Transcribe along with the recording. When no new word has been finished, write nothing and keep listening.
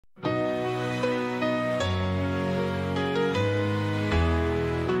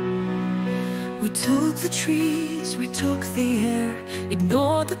took the trees, we took the air,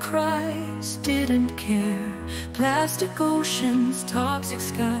 ignored the cries, didn't care. Plastic oceans, toxic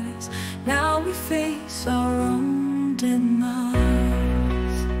skies, now we face our own demise.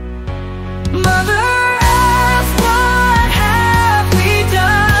 Mother Earth, what have we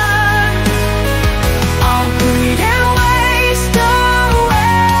done? All greed and waste,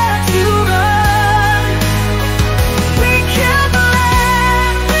 nowhere to run. We killed the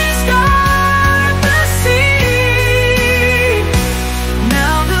land, we scarred the sea.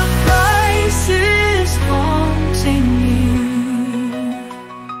 Now the price is haunting you.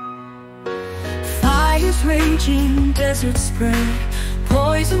 Fires raging, deserts spread,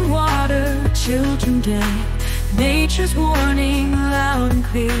 poison water, children dead. Nature's warning loud and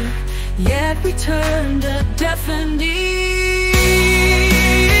clear, yet we turned a deafened ear.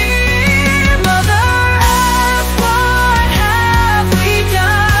 Mother Earth, what have we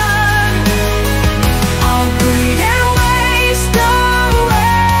done? All greed and waste,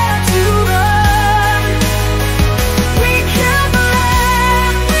 nowhere to run. We killed the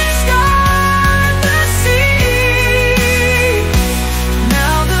land, we scarred the sea.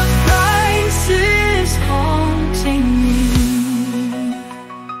 Now the price is haunting me.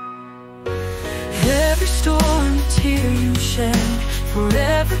 Every storm, a tear you shed, for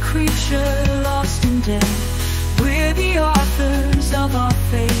every creature lost and dead. We're the authors of our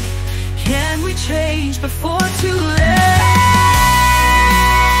fate. Can we change before too late?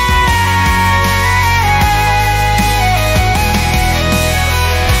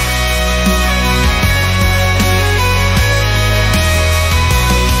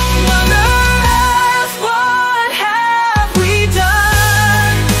 Mother Earth, what have we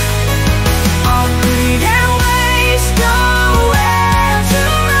done? All greed and waste, nowhere to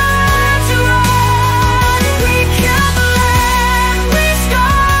run. We killed the land, we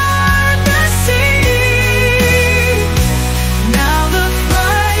scarred the sea. Now the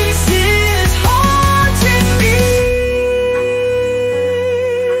price is haunting me.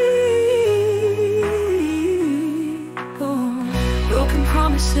 Oh, broken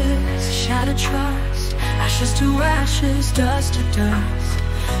promises, shattered trust, ashes to ashes, dust to dust.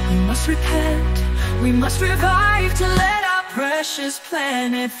 We must repent, we must revive to let our precious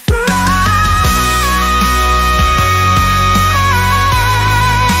planet thrive.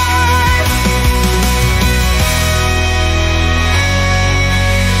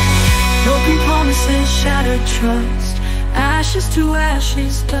 Broken promises, shattered trust, ashes to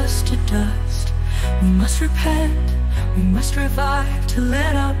ashes, dust to dust. We must repent, we must revive to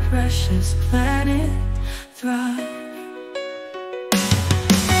let our precious planet thrive.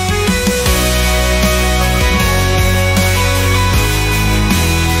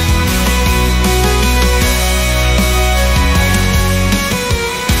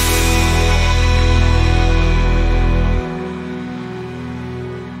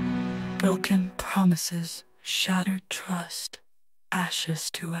 Broken promises, shattered trust, ashes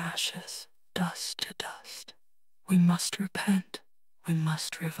to ashes, dust to dust. We must repent, we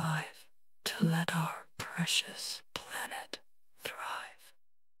must revive to let our precious planet